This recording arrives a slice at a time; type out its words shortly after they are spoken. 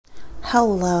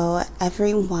Hello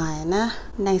everyone,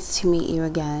 nice to meet you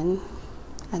again.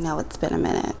 I know it's been a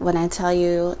minute. When I tell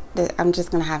you that I'm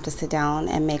just gonna have to sit down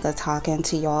and make a talking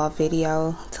to y'all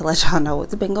video to let y'all know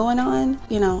what's been going on.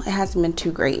 You know, it hasn't been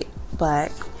too great,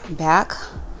 but I'm back.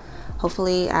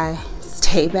 Hopefully I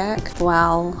stay back.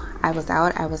 While I was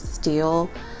out, I was still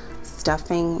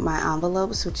stuffing my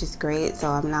envelopes, which is great, so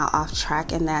I'm not off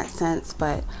track in that sense,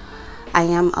 but I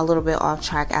am a little bit off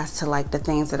track as to like the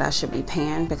things that I should be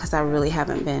paying, because I really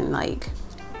haven't been like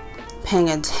paying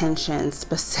attention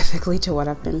specifically to what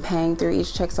I've been paying through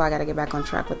each check, so I got to get back on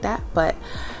track with that. But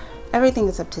everything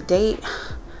is up to date.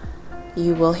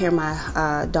 You will hear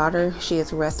my daughter. She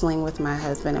is wrestling with my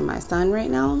husband and my son right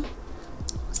now,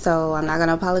 so I'm not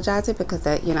gonna apologize it, because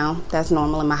that, you know, that's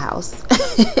normal in my house.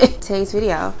 Today's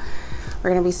video, we're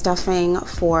gonna be stuffing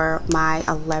for my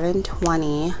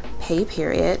 11/20 pay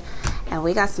period, and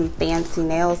we got some fancy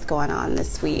nails going on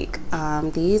this week.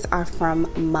 These are from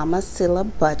Mama Silla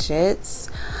Budgets.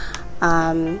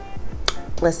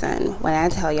 Listen, when I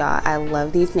tell y'all I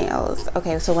love these nails.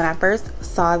 Okay, so when I first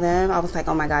saw them, I was like,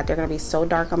 oh my god, they're gonna be so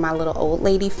dark on my little old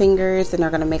lady fingers, and they're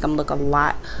gonna make them look a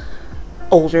lot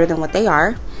older than what they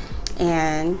are.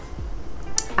 And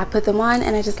I put them on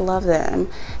and I just love them,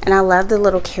 and I love the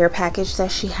little care package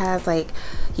that she has. Like,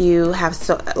 you have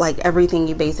like everything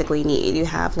you basically need. You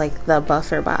have like the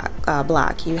buffer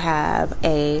block, you have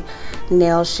a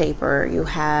nail shaper, you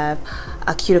have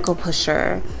a cuticle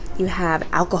pusher, you have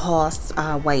alcohol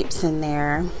wipes in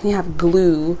there, you have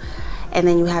glue, and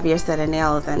then you have your set of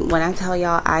nails. And when I tell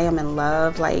y'all I am in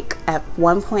love, like at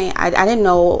one point I didn't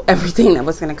know everything that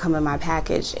was going to come in my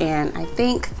package, and I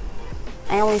think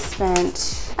I only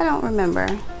spent, I don't remember,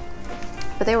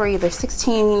 but they were either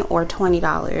 $16 or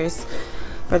 $20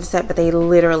 for the set, but they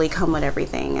literally come with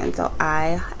everything, and so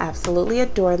I absolutely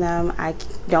adore them. I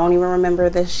don't even remember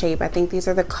the shape. I think these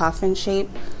are the coffin shape,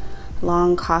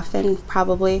 long coffin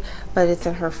probably, but it's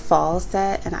in her fall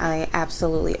set, and I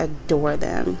absolutely adore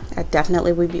them. I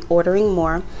definitely would be ordering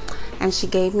more. And she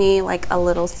gave me like a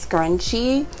little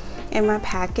scrunchie in my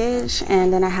package,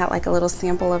 and then I had like a little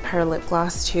sample of her lip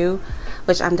gloss too,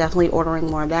 which I'm definitely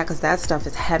ordering more of that, because that stuff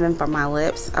is heaven for my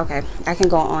lips. Okay, I can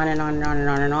go on and on and on and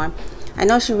on and on. I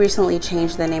know she recently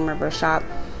changed the name of her shop,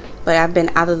 but I've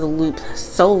been out of the loop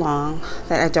so long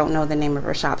that I don't know the name of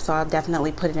her shop, so I'll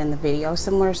definitely put it in the video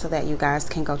somewhere so that you guys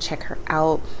can go check her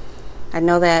out. I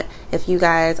know that if you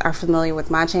guys are familiar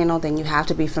with my channel, then you have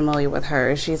to be familiar with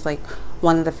her. She's like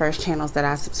one of the first channels that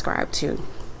I subscribe to.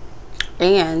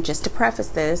 And just to preface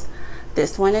this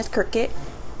one is crooked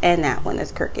and that one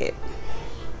is crooked.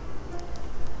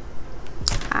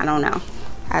 I don't know.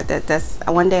 That's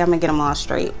one day I'm gonna get them all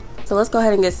straight. So let's go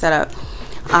ahead and get set up.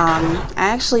 I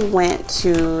actually went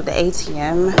to the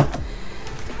ATM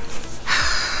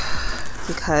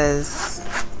because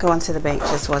going to the bank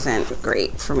just wasn't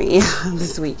great for me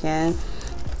this weekend.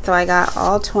 So I got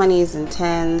all 20s and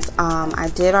 10s. I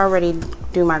did already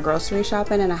do my grocery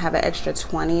shopping, and I have an extra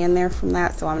 20 in there from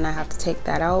that, so I'm gonna have to take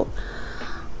that out.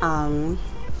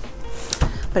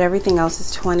 But everything else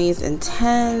is 20s and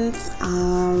 10s.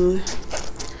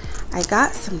 I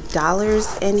got some dollars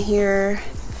in here.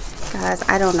 Guys,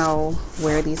 I don't know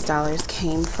where these dollars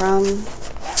came from.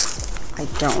 I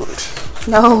don't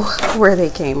know where they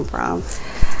came from.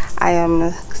 I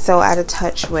am so out of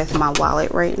touch with my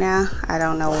wallet right now. I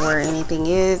don't know where anything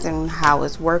is and how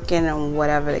it's working and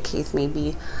whatever the case may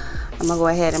be. I'm gonna go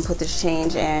ahead and put this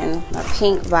change in a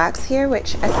pink box here,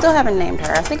 which I still haven't named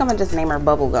her. I think I'm gonna just name her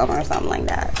Bubblegum or something like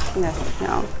that.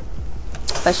 No.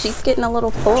 But she's getting a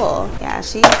little full. Yeah,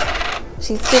 she's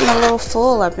getting a little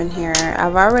full up in here.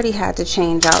 I've already had to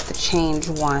change out the change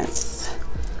once,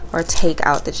 or take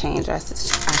out the change, I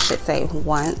should say,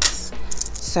 once.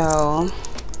 So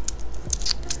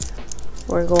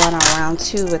we're going on round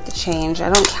 2 with the change. I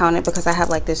don't count it because I have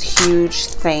like this huge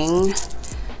thing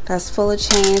that's full of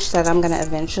change that I'm gonna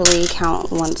eventually count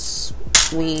once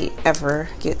we ever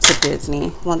get to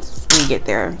Disney. Once we get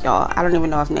there, y'all. I don't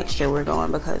even know if next year we're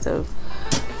going, because of,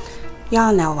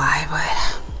 y'all know why. But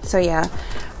so yeah,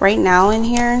 right now in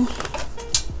here,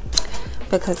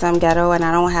 because I'm ghetto and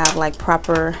I don't have like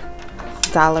proper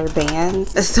dollar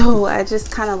bands, so I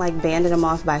just kind of like banded them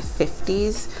off by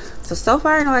 50s. So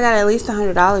far I know I got at least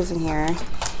 $100 in here,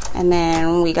 and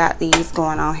then we got these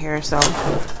going on here. So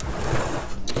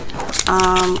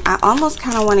I almost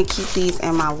kind of want to keep these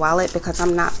in my wallet because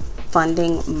I'm not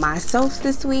funding myself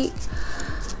this week,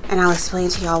 and I'll explain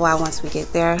to y'all why once we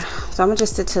get there. So I'm gonna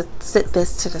just sit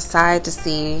this to the side to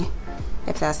see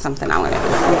if that's something I want to do.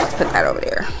 Let me just put that over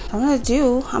there. I'm gonna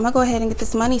go ahead and get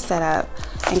this money set up.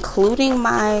 including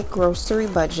my grocery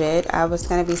budget, I was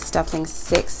going to be stuffing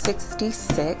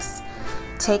 $666.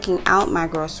 Taking out my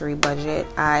grocery budget,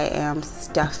 I am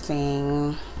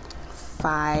stuffing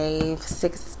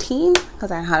 $516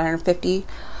 because I had $150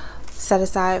 set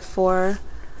aside for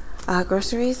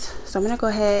groceries. So I'm gonna go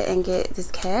ahead and get this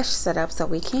cash set up so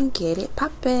we can get it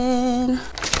poppin'.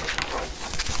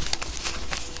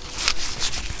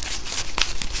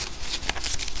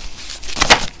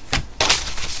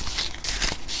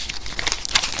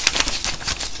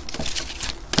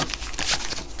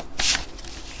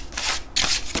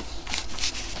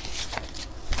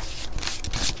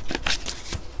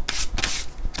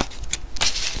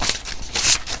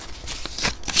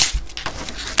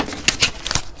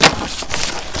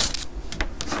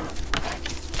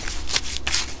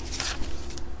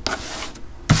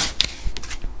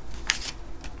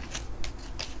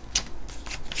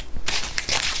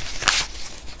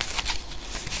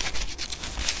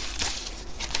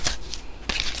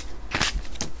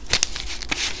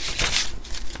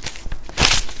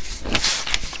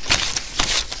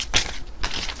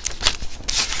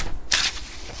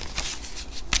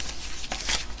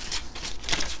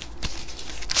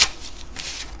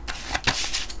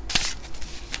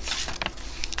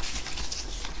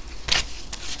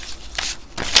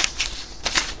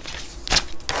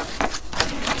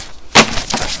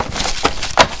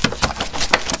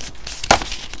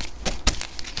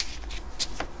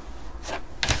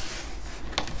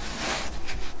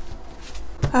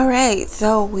 Alright,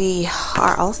 so we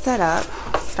are all set up,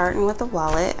 starting with the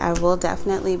wallet. I will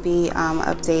definitely be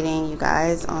updating you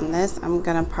guys on this. I'm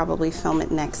gonna probably film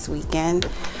it next weekend,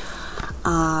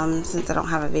 since I don't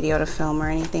have a video to film or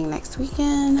anything next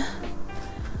weekend.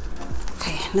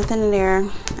 Okay, nothing in there.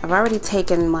 I've already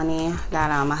taken money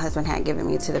that my husband had given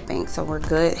me to the bank, so we're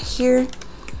good here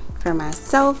for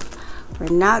myself. We're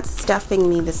not stuffing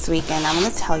me this weekend. I'm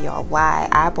gonna tell y'all why.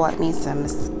 I bought me some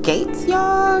skates,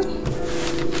 y'all,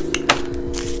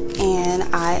 and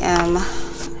I am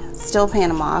still paying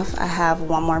them off. I have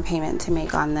one more payment to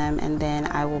make on them, and then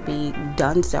I will be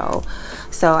done. So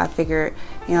I figured,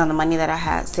 you know, the money that I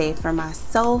had saved for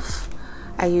myself,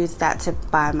 I used that to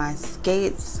buy my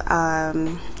skates.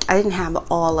 I didn't have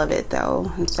all of it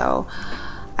though, and so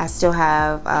I still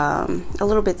have a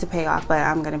little bit to pay off, but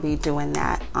I'm gonna be doing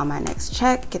that on my next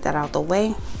check, get that out the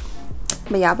way.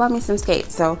 But yeah, I bought me some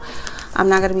skates, so I'm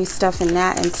not gonna be stuffing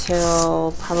that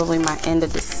until probably my end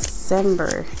of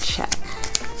December check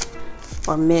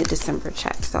or mid-December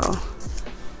check. So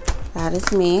that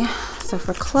is me. So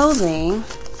for clothing,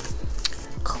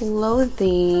 got a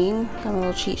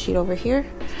little cheat sheet over here.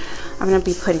 I'm gonna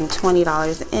be putting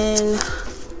 $20 in.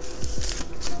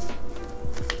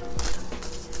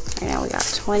 Right now we got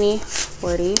 20,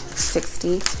 40,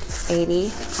 60, 80,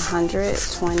 100,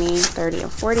 20, 30,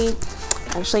 and 40.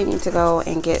 I actually need to go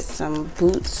and get some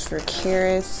boots for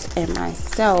Caryss and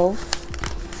myself.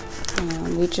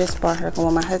 We just bought her,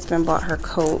 well, my husband bought her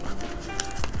coat,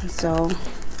 and so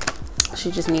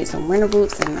she just needs some winter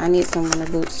boots, and I need some winter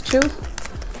boots too.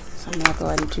 So I'm gonna go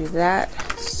ahead and do that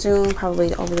soon,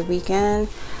 probably over the weekend.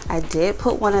 I did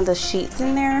put one of the sheets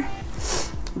in there,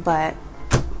 but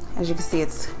as you can see,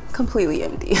 it's completely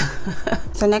empty.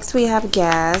 So next we have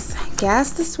gas.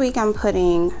 Gas this week I'm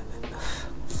putting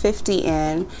 50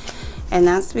 in, and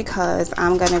that's because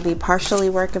I'm going to be partially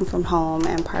working from home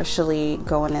and partially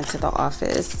going into the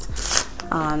office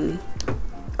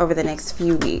over the next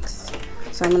few weeks.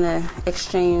 So I'm going to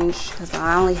exchange, because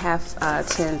I only have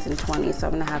 10s and 20s, so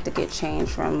I'm going to have to get change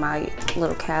from my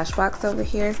little cash box over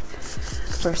here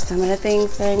for some of the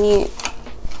things that I need,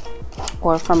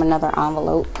 or from another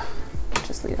envelope.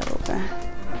 Just leave that open,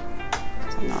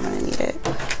 so I know I'm gonna need it.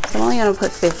 So I'm only gonna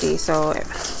put 50, so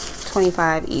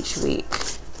 25 each week.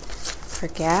 For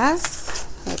gas,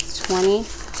 that's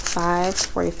 25,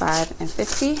 45, and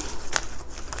 50.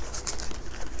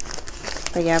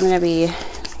 But yeah, I'm gonna be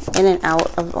in and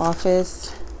out of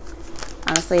office.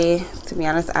 Honestly, to be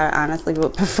honest, I honestly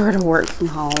would prefer to work from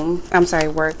home. I'm sorry,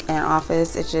 work in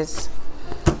office. It's just,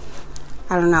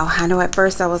 I don't know. I know at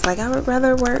first I was like, I would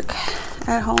rather work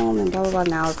at home and blah blah blah.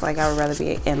 Now it's like I would rather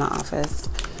be in the office.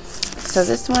 So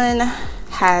this one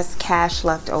has cash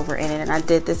left over in it, and I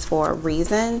did this for a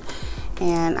reason,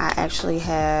 and I actually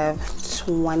have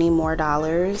 $20 more to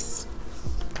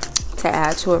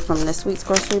add to it from this week's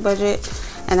grocery budget.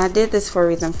 And I did this for a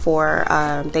reason, for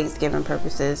Thanksgiving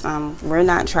purposes. We're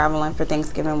not traveling for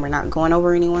Thanksgiving. We're not going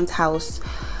over anyone's house,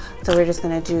 so we're just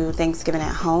gonna do Thanksgiving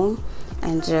at home.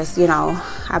 And just, you know,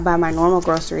 I buy my normal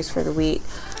groceries for the week,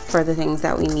 for the things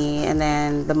that we need, and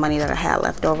then the money that I had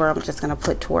left over I'm just gonna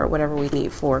put toward whatever we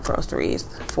need for groceries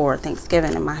for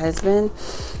Thanksgiving. And my husband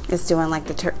is doing like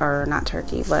the not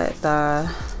turkey, but the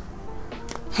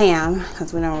ham,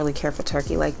 because we don't really care for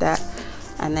turkey like that,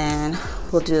 and then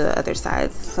we'll do the other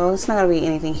sides. So it's not gonna be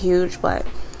anything huge, but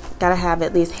gotta have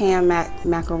at least ham,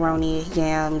 macaroni,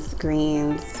 yams,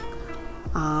 greens,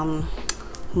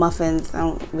 muffins.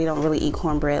 We don't really eat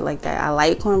cornbread like that. I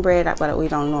like cornbread, but we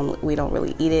don't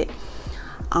really eat it.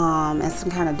 And some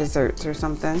kind of desserts or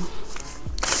something.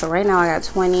 So right now I got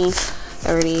 20,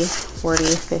 30, 40,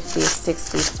 50,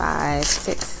 65,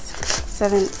 6,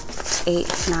 7,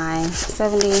 8, 9,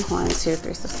 70, 1, 2,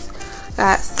 3, 6.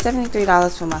 Got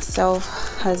 $73 for myself.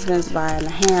 Husband's buying the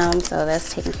ham, so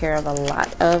that's taking care of a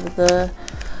lot of the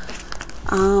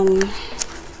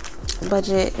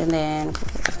budget. And then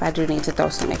if I do need to throw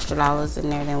some extra dollars in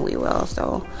there, then we will.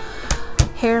 So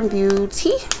hair and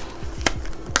beauty.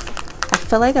 I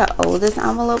feel like I owe this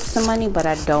envelope some money, but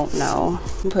I don't know.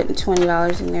 I'm putting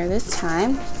 $20 in there this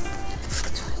time.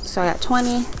 So I got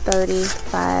 20, 30,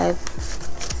 5,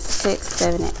 6,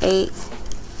 7, and 8.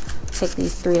 Take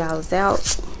these $3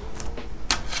 out.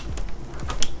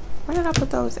 Where did I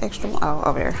put those extra? Oh,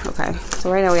 over there. Okay.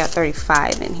 So right now we got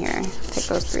 35 in here. Take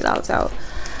those $3 out.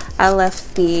 I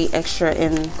left the extra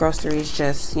in groceries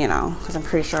just, you know, because I'm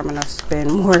pretty sure I'm going to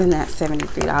spend more than that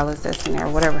 $73 that's in there,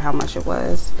 whatever how much it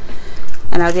was.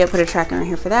 And I did put a tracker in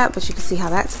here for that, but you can see how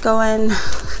that's going.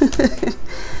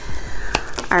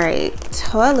 All right,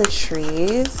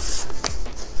 toiletries.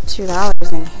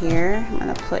 $2 in here. I'm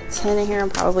going to put 10 in here. I'm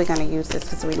probably going to use this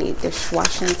because we need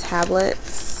dishwasher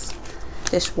tablets.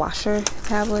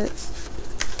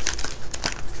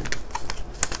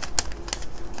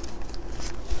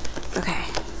 Okay.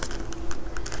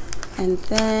 And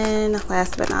then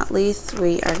last but not least,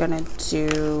 we are going to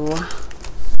do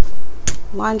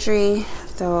laundry.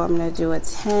 So I'm going to do a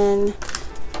 10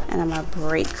 and I'm going to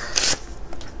break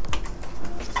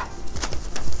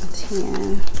a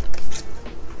 10.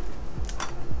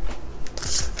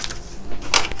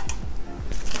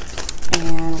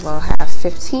 And we'll have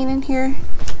 15 in here.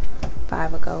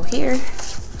 5 will go here. And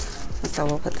so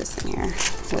we'll put this in here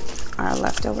with our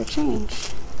leftover change.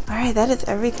 All right, that is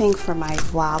everything for my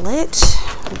wallet.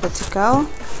 We're good to go.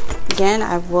 Again,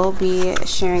 I will be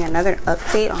sharing another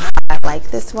update on how I like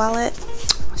this wallet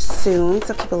soon,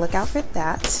 so keep a lookout for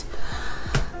that.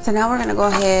 So now we're gonna go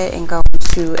ahead and go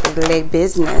to the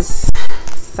business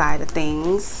side of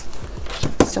things.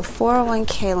 So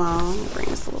 401k loan, let me bring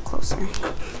this a little closer.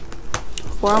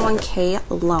 401k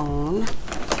loan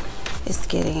is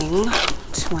getting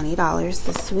 $20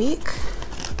 this week.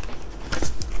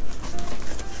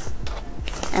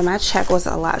 And my check was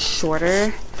a lot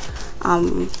shorter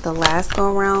the last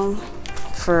go around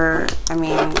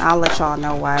I'll let y'all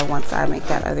know why once I make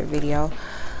that other video.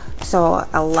 So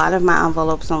a lot of my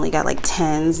envelopes only got like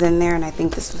 10s in there, and I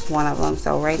think this was one of them.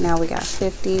 So right now we got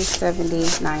 50,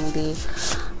 70, 90,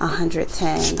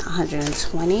 110,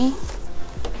 120.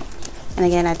 And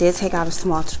again, I did take out a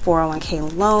small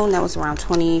 401k loan that was around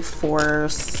 24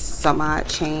 some odd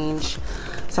change.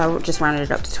 So I just rounded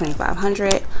it up to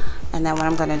 2,500. And then what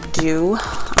I'm going to do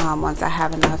once I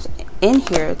have enough in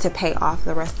here to pay off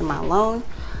the rest of my loan,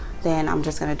 then I'm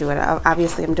just going to do it.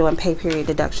 Obviously, I'm doing pay period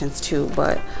deductions too,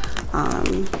 but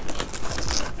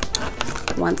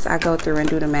once I go through and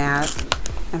do the math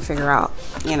and figure out,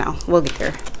 you know, we'll get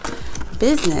there.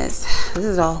 Business. This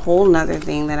is a whole nother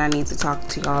thing that I need to talk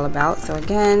to y'all about. So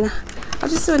again, I'll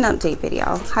just do an update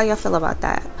video. How y'all feel about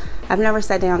that? I've never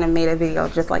sat down and made a video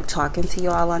just like talking to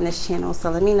y'all on this channel, so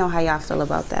let me know how y'all feel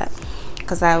about that,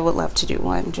 because I would love to do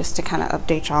one just to kind of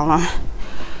update y'all on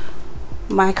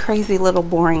my crazy little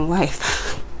boring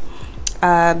life.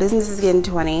 Business is getting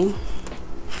 20.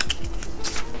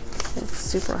 It's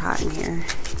super hot in here.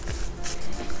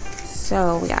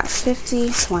 So we got 50,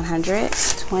 100,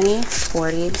 20,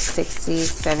 40, 60,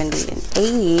 70, and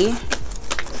 80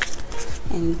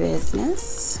 in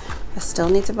business. I still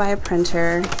need to buy a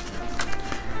printer.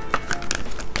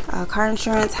 Car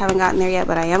insurance, haven't gotten there yet,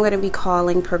 but I am going to be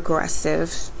calling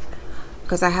Progressive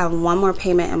because I have one more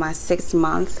payment in my 6th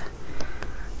month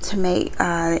to make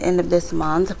the end of this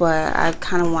month, but I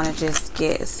kind of want to just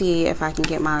see if I can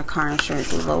get my car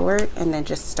insurance lowered and then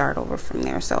just start over from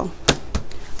there. So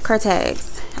car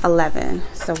tags 11,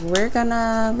 so we're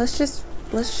gonna let's just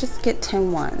get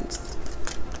 10 ones.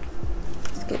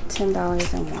 Let's get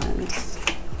 $10 in ones.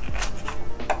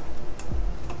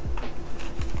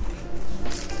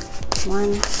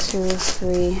 1, 2,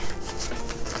 3,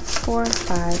 4,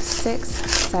 5, 6,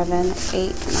 7,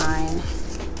 8, 9.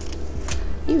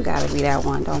 You gotta be that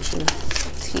one, don't you?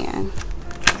 10.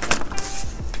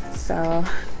 So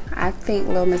I think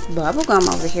little Miss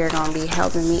Bubblegum over here gonna be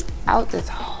helping me out this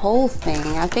whole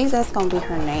thing. I think that's gonna be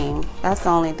her name. That's the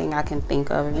only thing I can think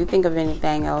of. If you think of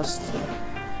anything else,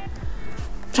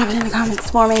 drop it in the comments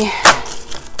for me.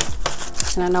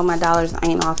 And I know my dollars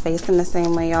ain't all facing the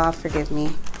same way, y'all. Forgive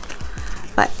me.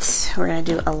 But we're gonna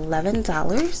do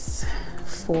 $11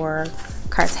 for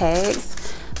car tags.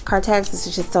 Car tags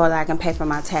is just so that I can pay for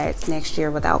my tags next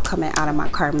year without coming out of my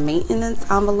car maintenance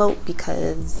envelope,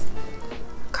 because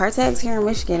car tags here in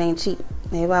Michigan ain't cheap.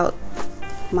 They about,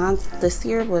 mine this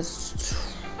year was,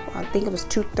 I think it was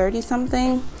 $230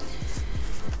 something.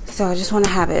 So I just want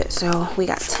to have it. So we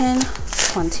got 10,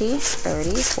 20,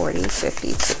 30, 40,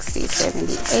 50, 60,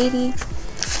 70, 80.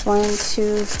 1,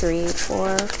 2, 3,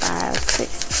 4, 5, 6,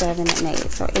 7, and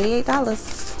 8. So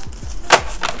 $88.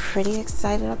 Pretty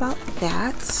excited about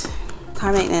that.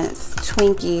 Car maintenance,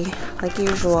 Twinkie, like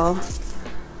usual.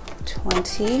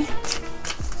 20.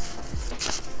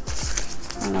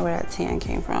 I don't know where that 10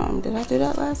 came from. Did I do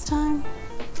that last time?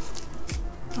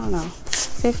 I don't know.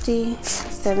 50,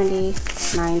 70,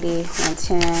 90,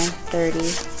 110, 30,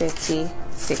 50,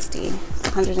 60.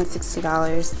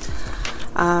 $160.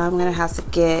 I'm gonna have to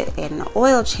get an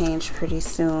oil change pretty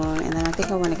soon, and then I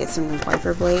think I want to get some new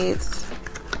wiper blades,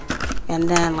 and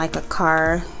then like a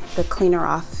car, the cleaner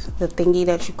off, the thingy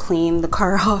that you clean the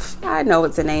car off. I know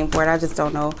it's a name for it, I just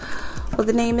don't know what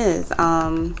the name is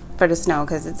for the snow,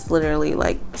 because it's literally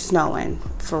like snowing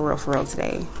for real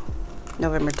today,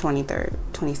 November 23rd,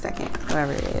 22nd,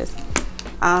 whatever it is.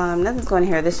 Nothing's going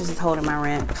here. This is just holding my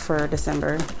rent for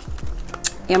December.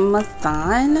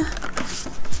 Amazon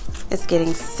is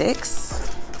getting 6.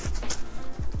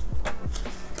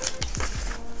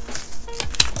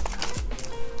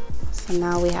 So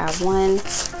now we have 1,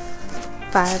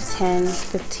 5, 10,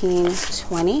 15,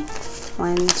 20.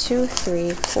 1, 2,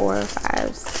 3, 4,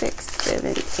 5, 6,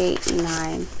 7, 8,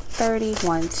 9, 30.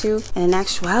 1, 2. And in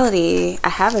actuality, I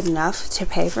have enough to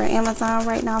pay for Amazon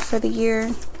right now for the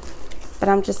year. But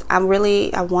I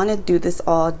want to do this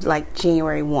all like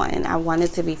January 1. I want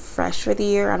it to be fresh for the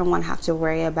year. I don't want to have to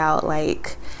worry about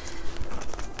like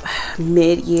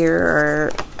mid-year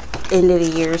or end of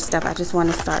the year stuff. I just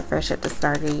want to start fresh at the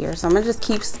start of the year. So I'm going to just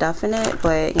keep stuffing it.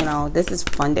 But, you know, this is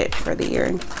funded for the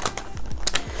year.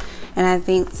 And I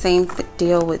think same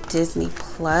deal with Disney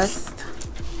Plus.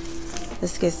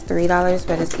 This gets $3,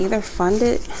 but it's either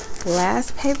funded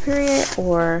last pay period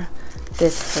or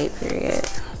this pay period.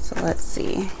 So let's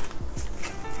see.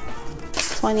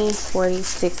 20, 40,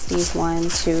 60, 1,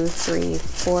 2, 3,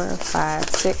 4, 5,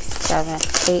 6, 7,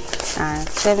 8, 9,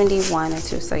 70, 1 and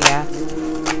 2. So yeah,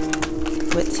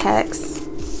 with tax,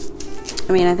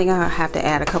 I mean, I think I'll have to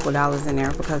add a couple dollars in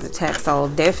there because of tax. So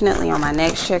definitely on my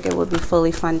next check it would be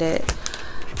fully funded,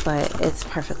 but it's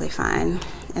perfectly fine.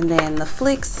 And then the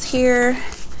Flicks here,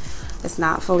 it's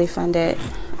not fully funded.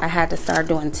 I had to start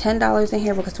doing $10 in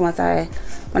here because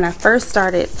when I first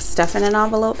started stuffing an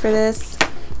envelope for this,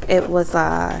 it was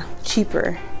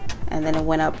cheaper, and then it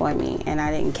went up on me and I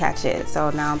didn't catch it.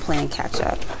 So now I'm playing catch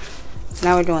up. So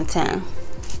now we're doing 10,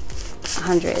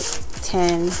 100,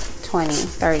 10, 20,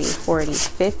 30, 40,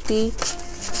 50,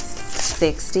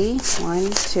 60,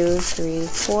 1, 2, 3,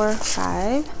 4,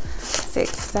 5,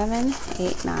 6, 7,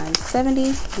 8, 9,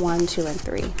 70, 1, 2, and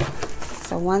 3.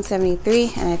 So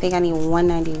 173, and I think I need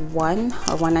 191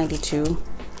 or 192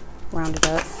 rounded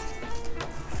up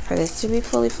for this to be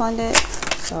fully funded.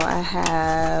 So I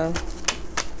have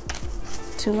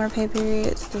 2 more pay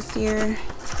periods this year,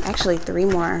 actually 3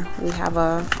 more. We have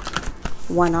a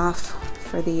one-off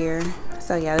for the year.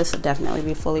 So yeah, this will definitely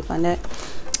be fully funded.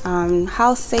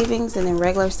 House savings and then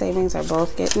regular savings are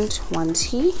both getting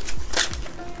 20.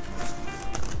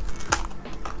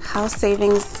 House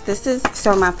savings, this is,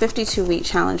 so my 52-week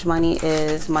challenge money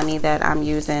is money that I'm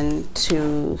using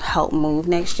to help move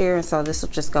next year, and so this will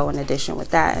just go in addition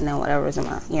with that, and then whatever's in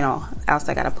my, you know, else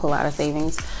I gotta pull out of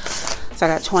savings. So I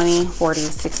got 20, 40,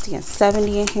 60, and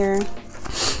 70 in here.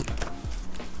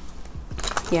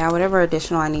 Yeah, whatever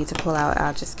additional I need to pull out,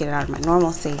 I'll just get it out of my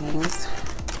normal savings,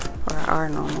 or our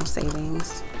normal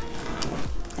savings.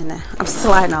 And then I'm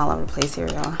sliding all over the place here,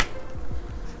 y'all.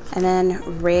 And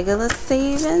then regular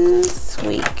savings,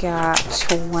 we got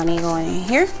 20 going in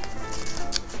here.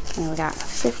 And we got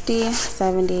 50,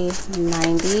 70,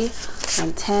 90,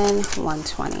 110,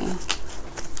 120.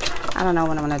 I don't know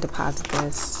when I'm gonna deposit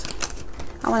this.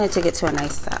 I want it to get to a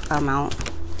nice amount.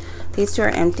 These 2 are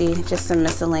empty, just some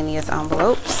miscellaneous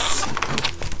envelopes.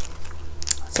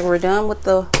 So we're done with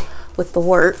the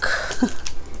work.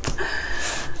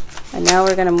 And now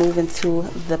we're gonna move into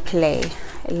the play.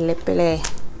 Le play.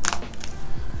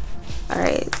 All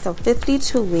right, so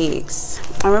 52 weeks.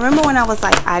 I remember when I was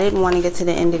like, I didn't want to get to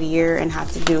the end of the year and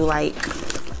have to do like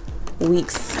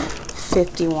weeks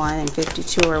 51 and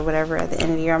 52 or whatever at the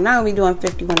end of the year. I'm not gonna be doing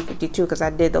 51 and 52 because I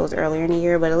did those earlier in the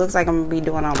year, but it looks like I'm gonna be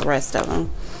doing all the rest of them.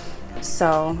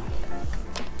 So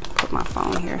put my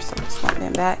phone here so this won't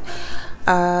bend back.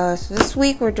 So this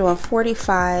week we're doing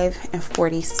 45 and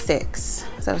 46.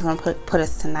 So it's gonna put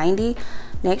us to 90.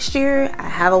 Next year I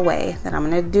have a way that I'm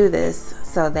gonna do this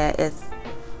so that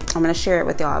I'm gonna share it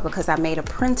with y'all, because I made a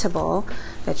printable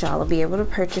that y'all will be able to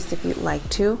purchase if you'd like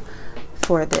to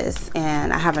for this,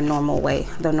 and I have a normal way,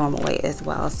 the normal way as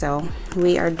well. So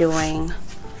we are doing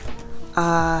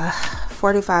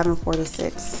 45 and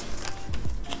 46.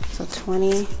 So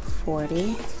 20,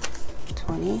 40,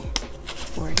 20,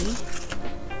 40.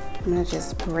 I'm gonna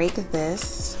just break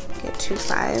this, get 2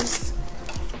 5s.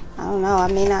 I don't know, I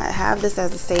may not have this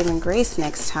as a saving grace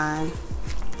next time.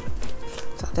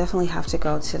 So I'll definitely have to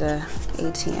go to the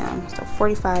ATM. So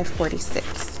 45,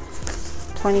 46,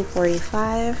 20,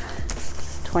 45,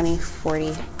 20,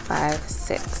 45,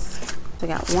 6. So we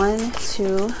got 1,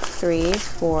 2, 3,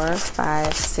 4,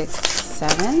 5, 6,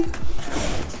 7.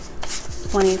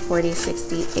 20, 40,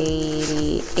 60,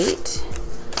 88.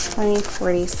 20,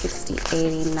 40, 60,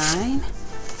 89.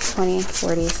 20,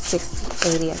 40, 60,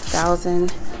 80,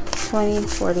 1,000. 20,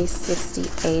 40,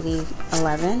 60, 80,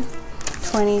 11.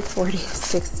 20, 40,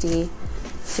 60,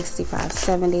 65,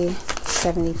 70,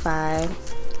 75,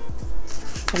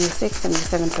 76,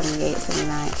 77, 78,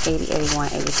 79, 80,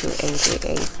 81, 82, 83,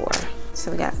 84.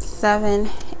 So we got 7,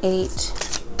 8,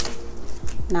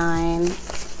 9,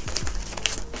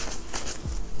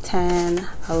 10,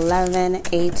 11,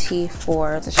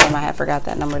 84. It's a shame I had forgot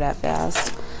that number that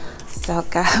fast. So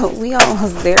God, we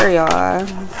almost there, y'all.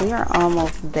 We are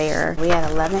almost there. We had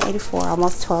 1184,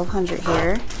 almost 1200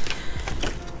 here.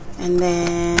 And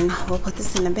then we'll put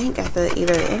this in the bank at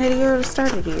either the end of the year or the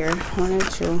start of the year. One or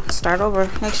two. Start over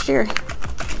next year.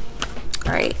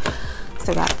 All right.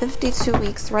 So got 52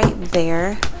 weeks right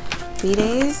there.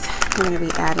 bdays, we're going to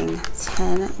be adding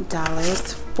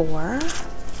 $10 for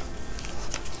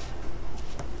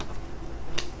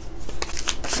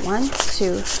 1,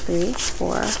 2, 3,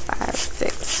 4, 5,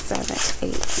 6,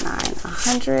 7, 8, 9,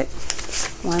 100.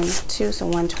 1, 2, so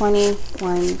 120.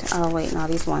 Oh wait, no,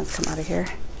 these ones come out of here.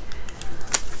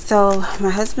 So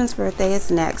my husband's birthday is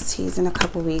next. He's in a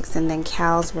couple weeks, and then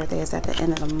Cal's birthday is at the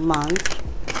end of the month.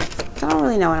 So I don't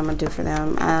really know what I'm gonna do for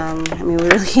them. I mean, we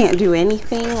really can't do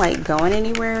anything like going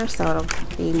anywhere, so it'll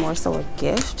be more so a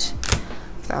gift.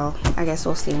 So I guess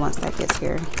we'll see once that gets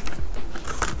here.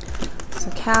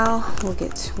 So Cal will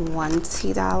get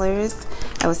 $20.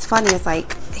 It was funny, it's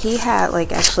like he had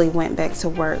like actually went back to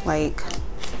work like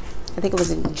I think it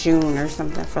was in June or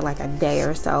something for like a day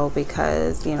or so,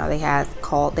 because you know they had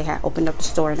opened up the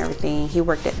store and everything. He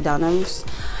worked at Dunham's,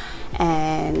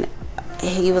 and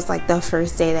he was like the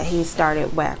first day that he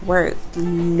started work,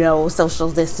 no social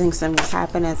distancing was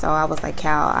happening. So I was like,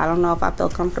 Cal, I don't know if I feel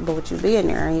comfortable with you being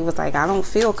there. And he was like, I don't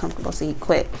feel comfortable, so he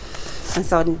quit. And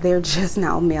so they're just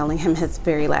now mailing him his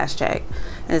very last check,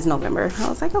 and it's November. I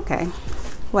was like, okay,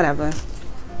 whatever.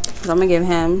 So I'm gonna give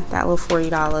him that little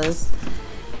 $40,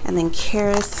 and then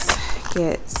caryss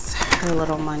gets her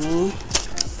little money,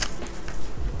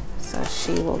 so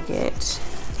she will get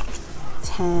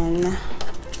 10.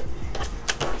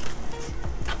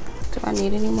 Do I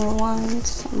need any more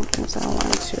ones? I'm looking for 1, 2,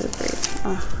 3.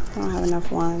 Oh, I don't have enough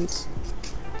ones.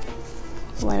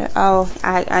 What? Oh,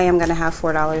 I am gonna have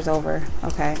 $4 over.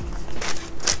 Okay,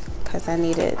 because I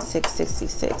needed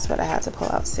 $666, but I had to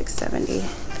pull out $670.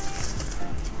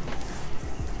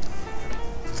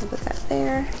 So put that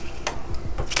there.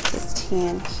 This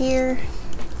 10 here.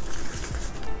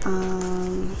 Okay,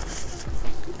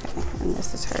 and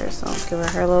this is hers, so I'll give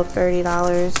her little $30.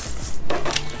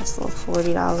 This little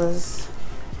 $40.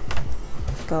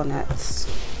 Go nuts.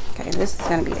 Okay, this is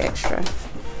gonna be extra.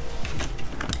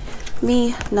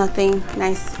 Me, nothing.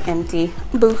 Nice, empty.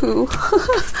 Boo-hoo.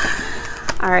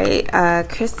 All right,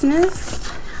 Christmas.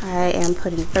 I am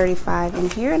putting 35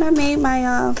 in here, and I made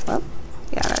my, well,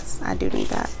 yeah, I do need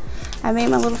that. I made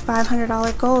my little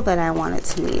 $500 goal that I wanted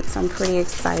to meet, so I'm pretty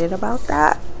excited about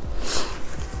that.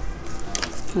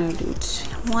 I'm gonna do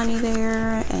 20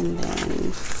 there, and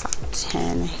then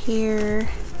 10 here,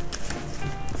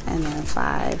 and then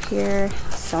 5 here.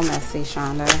 So messy,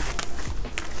 Chanda.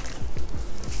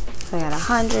 So I got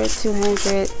 100,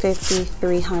 200, 50,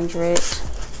 300,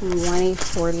 20,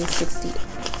 40, 60,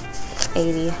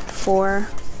 84,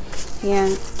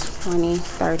 and 20,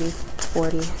 30,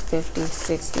 40, 50,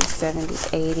 60, 70,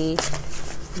 80,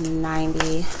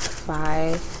 90,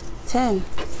 5, 10.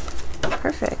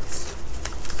 Perfect.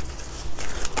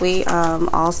 we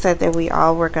all said that we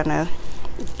all were gonna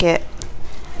get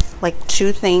like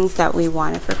 2 things that we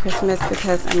wanted for Christmas,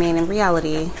 because I mean, in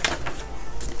reality,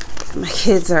 my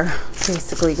kids are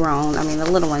basically grown. I mean, the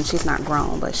little one, she's not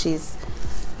grown, but she's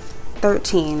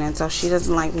 13, and so she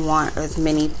doesn't like want as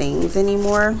many things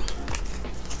anymore.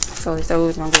 So we said we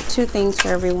was gonna get 2 things for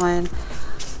everyone.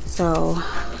 So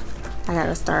I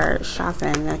gotta start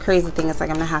shopping. And the crazy thing is, like,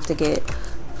 I'm gonna have to get,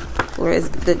 where is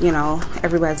the, you know,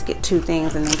 everybody's get 2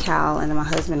 things, and then Cal and then my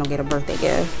husband will get a birthday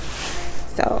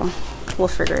gift. So we'll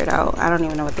figure it out. I don't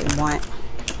even know what they want.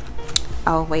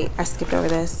 Oh wait, I skipped over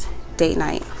this. Date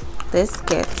night. This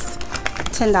gets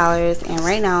 $10, and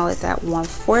right now it's at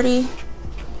 $140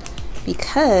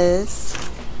 because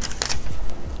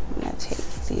I'm gonna take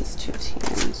these 2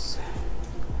 tens.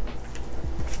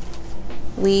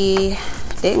 We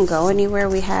didn't go anywhere.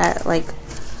 We had like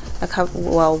a couple,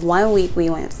 well, 1 week we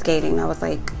went skating. That was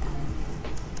like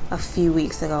a few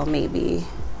weeks ago, maybe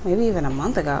even a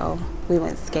month ago. We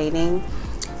went skating,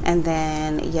 and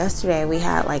then yesterday we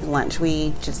had like lunch.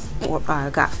 We just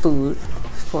got food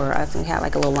for us, and we had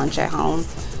like a little lunch at home,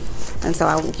 and so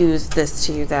I used this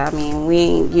to use that. I mean, we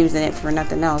ain't using it for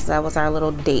nothing else. That was our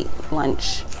little date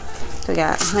lunch. So we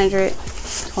got 100,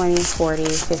 20, 40,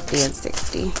 50, and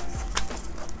 60.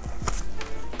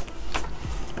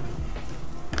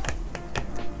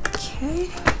 Okay.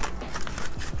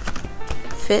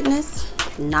 Fitness,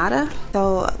 nada.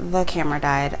 So the camera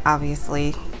died,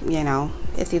 obviously. You know,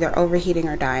 it's either overheating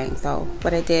or dying. So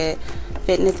what I did,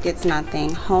 fitness gets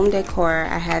nothing. Home decor,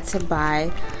 I had to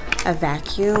buy a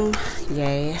vacuum,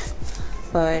 yay.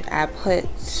 But I put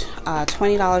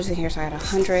 $20 in here, so I had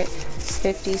 100,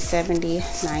 50, 70,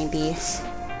 90,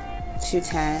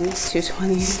 210,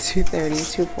 220, 230,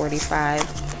 245,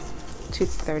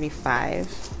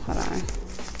 235. Hold on.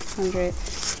 100,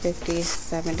 50,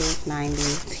 70, 90,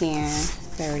 10,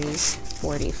 30,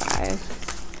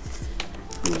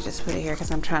 45. Let me just put it here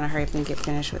because I'm trying to hurry up and get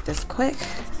finished with this quick.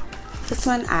 This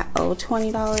one I owe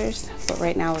 $20, but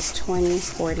right now it's 20,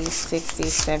 40, 60,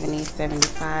 70,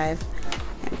 75.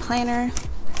 And planner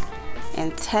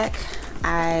and tech,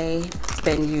 I've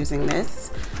been using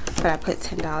this, but I put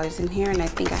 $10 in here, and I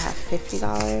think I have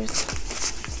 $50.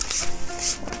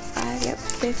 5, yep,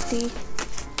 50.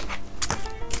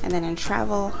 And then in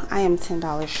travel, I am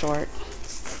 $10 short.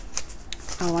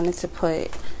 I wanted to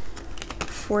put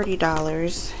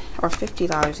 $40 or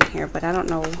 $50 in here, but I don't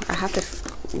know. I have to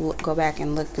go back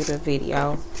and look through the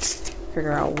video,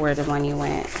 figure out where the money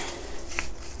went.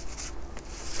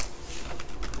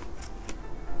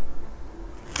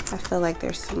 I feel like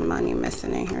there's some money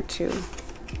missing in here too.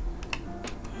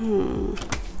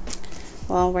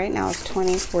 Well, right now it's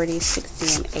 20, 40,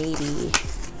 60, and 80.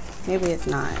 Maybe it's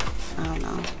not. I don't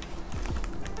know.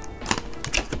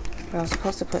 But I was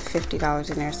supposed to put $50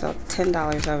 in there, so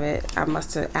 $10 of it I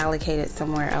must have allocated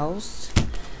somewhere else.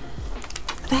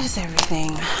 That is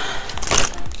everything.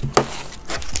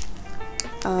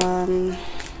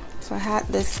 So I had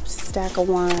this stack of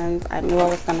ones. I knew I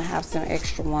was gonna have some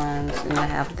extra ones, and I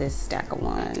have this stack of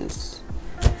ones.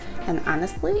 And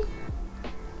honestly,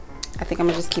 I think I'm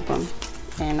gonna just keep them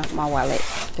in my wallet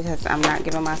because I'm not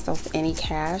giving myself any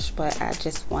cash, but I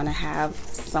just want to have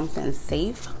something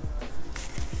safe.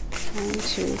 1,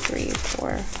 2, 3,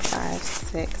 4, 5,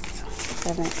 6,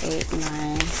 7, 8,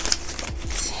 9,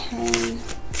 10,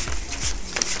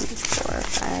 4,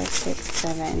 5, 6,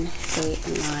 7, 8,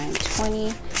 9, 20,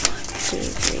 1, 2,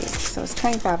 3. So it's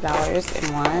 $25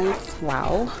 in ones.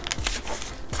 Wow.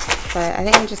 But I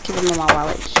think I'm just keeping them in my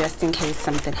wallet just in case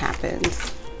something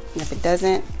happens. And if it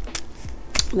doesn't,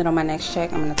 then on my next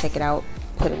check, I'm going to take it out,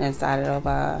 put it inside of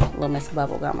Little Miss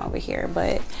Bubblegum over here.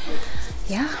 But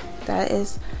yeah, that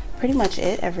is pretty much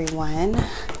it, everyone.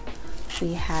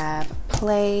 We have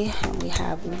play, and we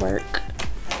have work,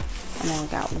 and then we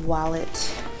got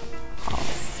wallet all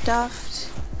stuffed.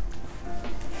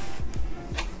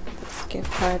 This gift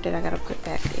card that I gotta put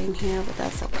back in here, but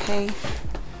that's okay.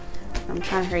 I'm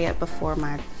trying to hurry up before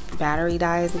my battery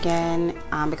dies again,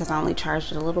 because I only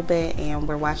charged it a little bit, and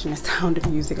we're watching The Sound of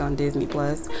Music on Disney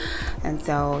Plus. And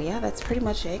so yeah, that's pretty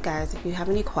much it, guys. If you have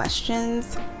any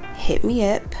questions, hit me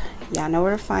up. Y'all know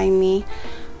where to find me.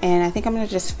 And I think I'm gonna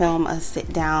just film a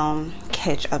sit down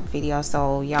catch up video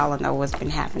so y'all know what's been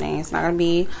happening. It's not gonna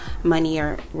be money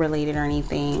or related or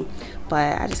anything,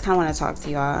 but I just kind of want to talk to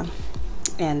y'all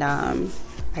and I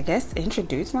guess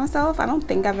introduce myself. I don't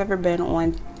think I've ever been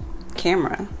on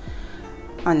camera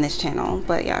on this channel,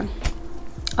 but yeah,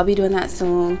 I'll be doing that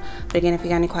soon. But again, if you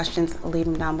got any questions, leave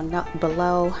them down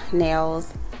below.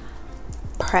 Nails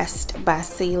pressed by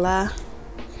Sela.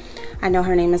 I know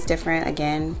her name is different,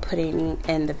 again, putting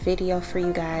in the video for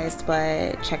you guys,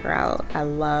 but check her out. I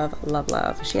love, love,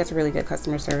 love. She has really good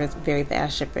customer service, very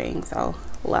fast shipping, so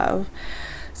love.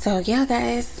 So yeah,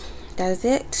 guys, that is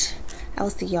it. I will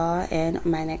see y'all in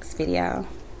my next video.